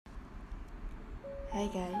Hai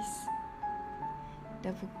guys,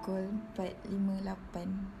 dah pukul 4.58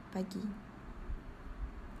 pagi.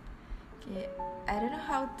 Okay, I don't know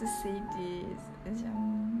how to say this.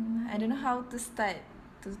 I don't know how to start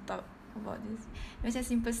to talk about this. Macam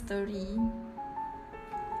simple story.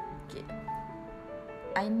 Okay,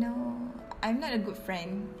 I know I'm not a good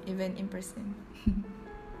friend even in person.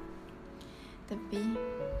 Tapi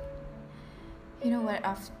you know what,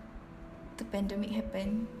 after the pandemic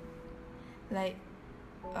happened, like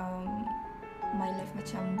my life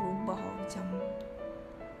macam berubah. Macam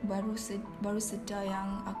baru sedar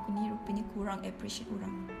yang aku ni rupanya kurang appreciate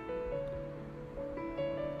orang.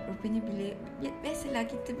 Rupanya bila biasalah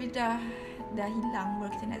kita bila dah hilang baru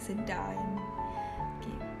kita nak sedar kan.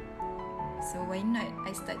 Okay, so why not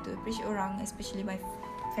I start to appreciate orang, especially my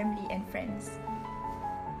family and friends.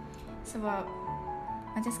 Sebab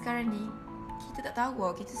macam sekarang ni kita tak tahu,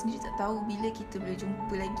 kita sendiri tak tahu bila kita boleh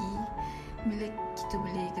jumpa lagi, bila kita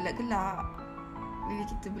boleh gelak-gelak, bila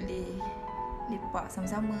kita boleh lepak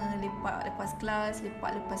sama-sama, lepak lepas kelas,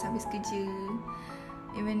 lepak lepas habis kerja.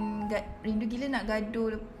 Even rindu gila nak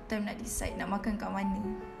gaduh time nak decide nak makan kat mana.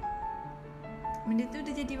 Benda tu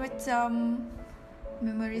dah jadi macam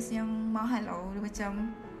memories yang mahal tau. Dia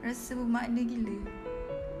macam rasa bermakna gila.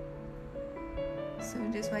 So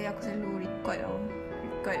that's why aku selalu record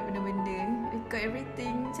benda-benda, record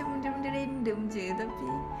everything. Macam benda-benda random je. Tapi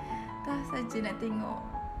tak saja nak tengok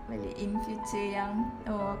balik in future yang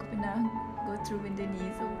aku pernah go through benda ni.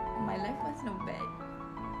 So my life was not bad.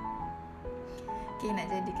 Okay,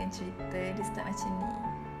 nak jadikan cerita dia start macam ni.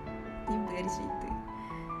 Tiba ada cerita.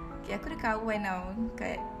 Okay, aku ada kawan tau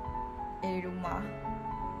kat rumah.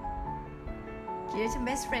 Kira macam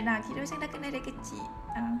best friend lah. Kira macam dah kenal dari kecil.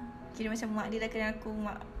 Kira macam mak dia dah kenal aku,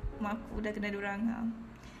 mak aku dah kenal diorang.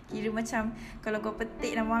 Kira macam kalau kau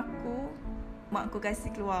petik nama aku, mak aku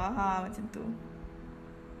kasih keluar. Macam tu.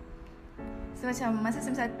 So macam masa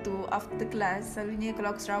sem 1 after class, selalunya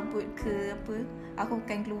kalau aku serabut ke apa, aku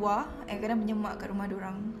akan keluar kadang menyemak kat rumah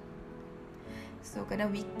diorang. So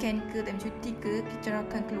kadang weekend ke, time cuti ke, kita orang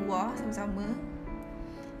akan keluar sama-sama.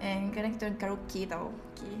 And kadang kita orang karaoke tau.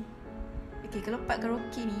 Okay, kalau part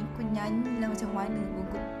karaoke ni, kau nyanyilah macam mana pun,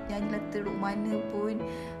 kau nyanyilah teruk mana pun,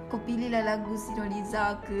 kau pilihlah lagu Siti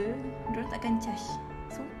Nurhaliza ke, diorang takkan judge.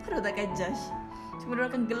 Sumpah diorang takkan judge. Cuma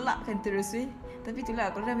diorang akan gelakkan terus weh. Tapi itulah,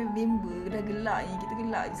 kalau dah member dah gelak ni, kita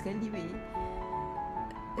gelak je sekali weh.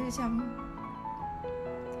 Macam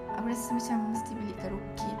aku rasa macam mesti bilik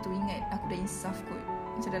karaoke tu ingat aku dah insaf kot.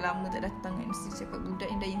 Macam dah lama tak datang kan, mesti cakap budak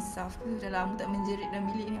ni dah insaf ke, dah lama tak menjerit dalam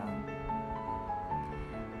bilik ni.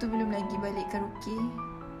 Tu belum lagi balik karaoke,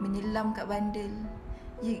 menyelam kat bandel.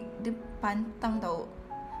 Dia pantang tau.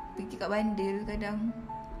 Pergi kat bandel kadang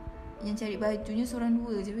yang cari bajunya seorang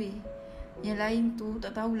dua je weh. Yang lain tu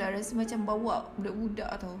tak tahulah, rasa macam bawa budak-budak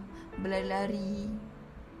tau, berlari-lari.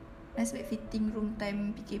 Nasib baik fitting room time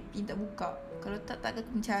PKP tak buka. Kalau tak aku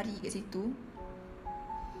mencari kat situ.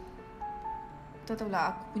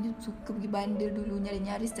 Tahu-tahulah aku punya suka pergi bandel dulu,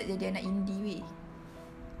 nyari-nyari tak jadi anak indie weh.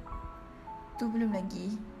 Tu belum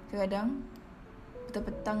lagi kadang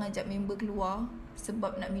petang-petang ajak member keluar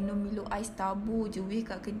sebab nak minum Milo ais tabu je weh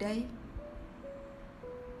kat kedai.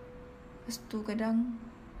 Lepas tu kadang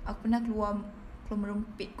aku pernah keluar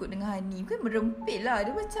merempit kot dengan Hani. Bukan merempit lah,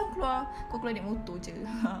 dia macam kau keluar naik motor je.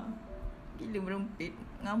 Gila merempit,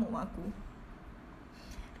 ngamuk mak aku.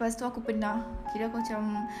 Lepas tu aku pernah, kira aku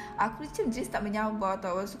macam jenis tak menyabar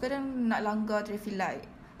tau. So kadang nak langgar traffic light.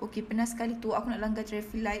 Okay, pernah sekali tu aku nak langgar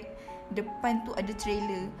traffic light, depan tu ada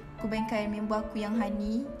trailer. Aku bayangkan member aku yang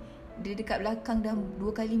Hani, dia dekat belakang dah 2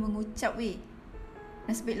 kali mengucap weh.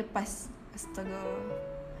 Nasib baik lepas. Astaga,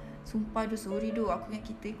 sumpah tu sorry tu, aku ingat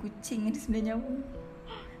kita kucing ada sebenarnya nyawa.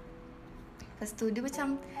 Lepas tu dia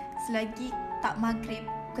macam selagi tak maghrib,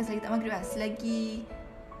 bukan selagi tak maghrib lah, selagi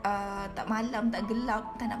tak malam, tak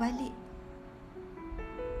gelap, tak nak balik.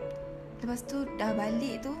 Lepas tu dah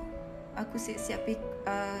balik tu, aku siap-siap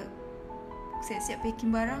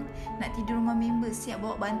packing barang, nak tidur rumah member, siap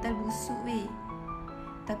bawa bantal busuk weh.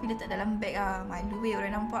 Tapi letak dalam beg malu weh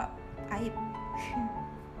orang nampak, aib.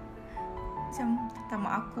 Macam tak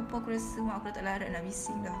mak aku pun, aku rasa mak aku dah tak larat nak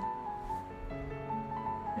bising dah.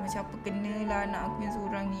 Dia macam apa kenalah anak aku yang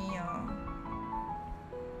seorang ni.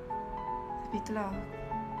 Tapi itulah,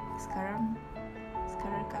 sekarang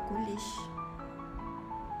kat college,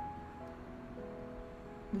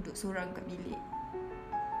 duduk seorang kat bilik.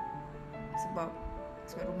 Sebab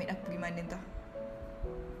roommate aku pergi mana entah.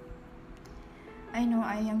 I know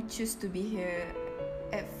I yang choose to be here.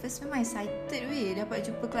 At first memang excited weh dapat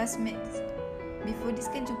jumpa classmates. Before this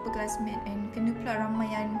kan jumpa classmate, and kena pula ramai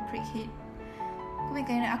yang crackhead. Aku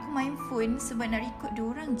bayangkan aku main phone sebab nak record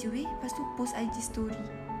diorang je weh. Lepas tu post IG story.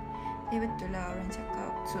 Betul lah orang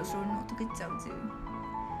cakap seronok tu kejap je.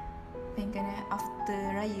 Bayangkan after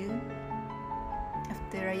raya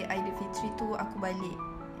Aidilfitri tu aku balik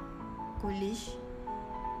college.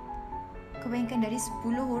 Kau bayangkan dari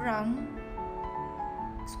 10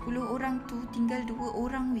 orang tu tinggal 2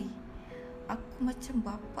 orang weh. Aku macam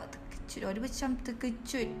bapak terkejut. Dia macam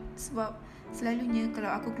terkejut sebab selalunya kalau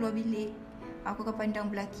aku keluar bilik, aku akan pandang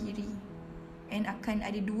belah kiri, and akan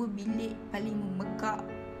ada 2 bilik paling megak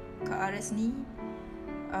ke arah sini.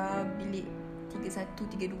 Bilik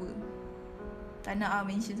 31, 32. Tak nak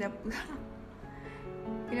mention siapa.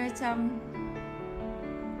 Kena macam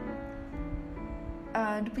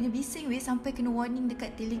dia punya bising weh sampai kena warning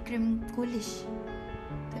dekat Telegram college.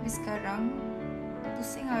 Tapi sekarang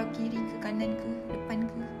pusing lah, kiri ke kanan ke depan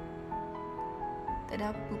ke, tak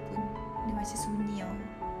ada apa pun. Dia macam sunyi tau.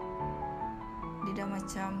 Dia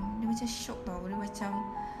macam shock tau. Dia macam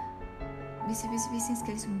bising-bising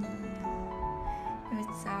sekali sunyi. Dia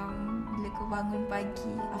macam bila kau bangun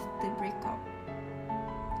pagi after break up,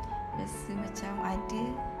 rasa macam ada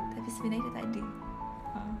tapi sebenarnya dia tak ada.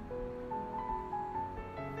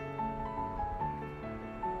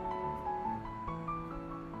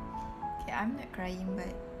 Okay, I'm not crying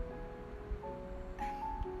but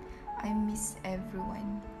I miss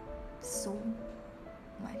everyone so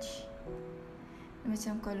much.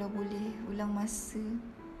 Macam kalau boleh ulang masa,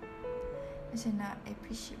 macam nak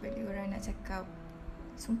appreciate balik orang, nak cakap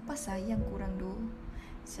sumpah sayang korang tu.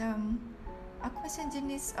 Macam aku macam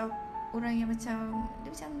jenis orang yang macam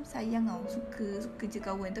dia macam sayang tau, suka je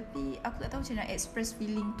kawan, tapi aku tak tahu macam nak express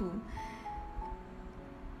feeling tu.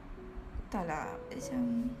 Tak lah,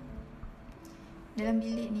 macam dalam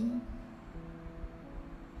bilik ni,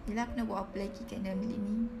 yelah aku nak buat apa lagi kat dalam bilik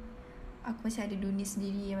ni. Aku macam ada dunia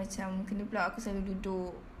sendiri yang macam kena pula aku selalu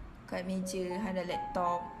duduk kat meja hadap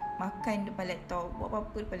laptop, makan depan laptop, buat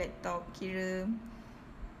apa-apa depan laptop, kira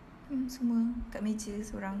semua kat meja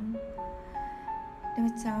seorang. Dia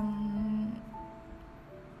macam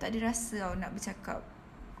tak ada rasa tau nak bercakap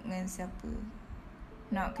dengan siapa,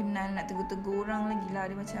 nak kenal, nak tegur-tegur orang lagi lah.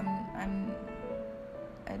 Dia macam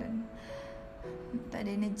tak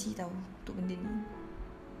ada energi tau untuk benda ni.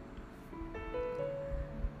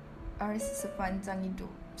 Rasa sepanjang hidup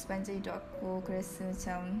aku rasa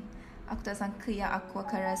macam aku tak sangka yang aku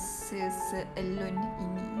akan rasa se-alone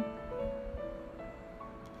ini.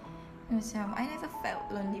 Macam I never felt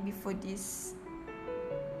lonely before this.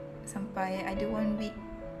 Sampai ada one week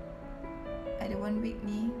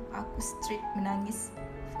ni aku straight menangis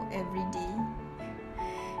for every day.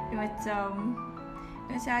 Dia macam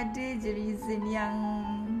ada je reason yang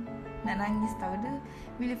nak nangis tau. Dia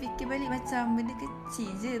bila fikir balik macam benda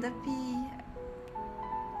kecil je, tapi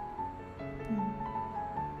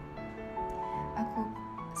aku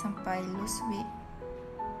sampai lose weight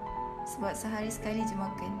sebab sehari sekali je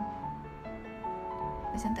makan,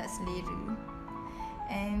 macam tak selera.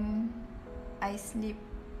 And I sleep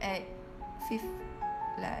at 5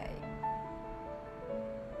 like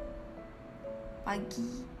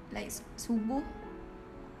pagi, like subuh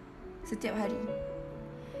setiap hari.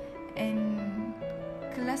 And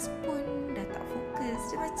kelas pun dah tak fokus.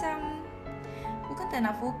 Dia macam bukan tak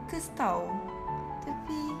nak fokus tau,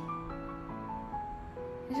 tapi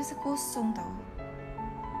dia rasa kosong tau.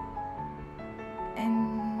 And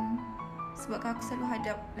sebab aku selalu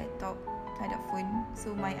hadap laptop, hadap phone,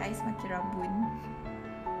 so my eyes makin rabun.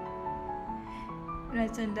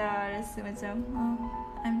 Macam dah rasa macam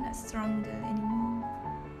I'm not stronger anymore.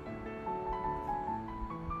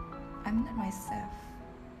 I'm not myself.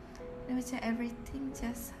 Dia macam everything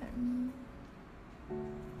just hurt me.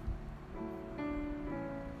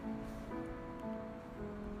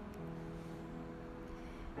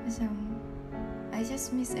 Macam I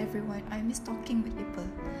just miss everyone. I miss talking with people.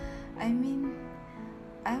 I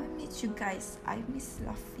miss you guys. I miss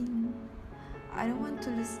laughing. I don't want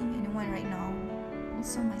to listen anyone right now.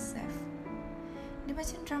 Also myself. Dia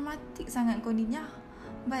macam dramatik sangat kondinya,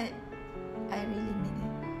 but I really mean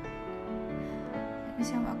it.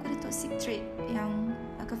 Macam aku ada toxic trait yang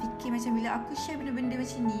aku fikir macam bila aku share benda-benda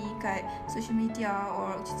macam ni kat social media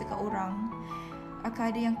or cerita kat orang, akan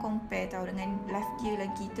ada yang compare tau dengan live dia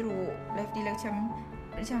lagi teruk. Live dia lah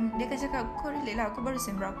macam dia akan cakap kau relate lah, kau baru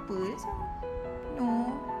sen berapa. Macam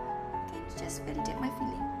no, can you just validate my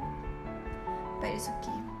feeling? But it's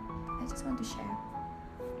okay, I just want to share.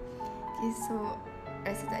 Okay, so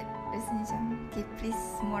rasanya macam okay, please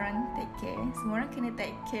semua orang take care. Semua orang kena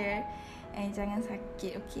take care and jangan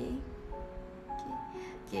sakit, okay?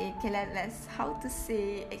 Okay, let's how to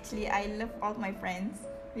say actually I love all my friends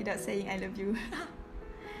without saying I love you.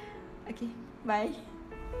 Okay, bye.